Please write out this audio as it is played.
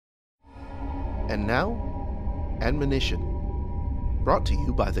And now, admonition, brought to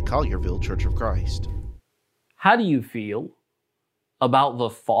you by the Collierville Church of Christ. How do you feel about the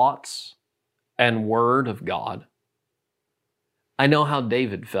thoughts and word of God? I know how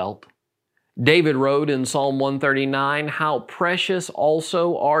David felt. David wrote in Psalm 139, "How precious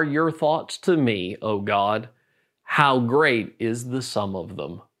also are your thoughts to me, O God. How great is the sum of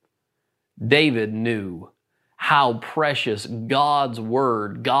them." David knew how precious God's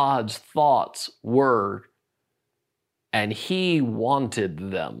word, God's thoughts were, and he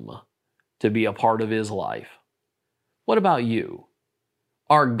wanted them to be a part of his life. What about you?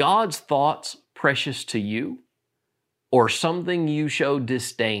 Are God's thoughts precious to you, or something you show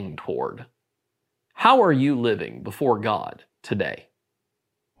disdain toward? How are you living before God today?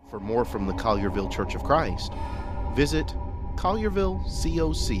 For more from the Collierville Church of Christ, visit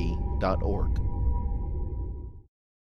colliervillecoc.org.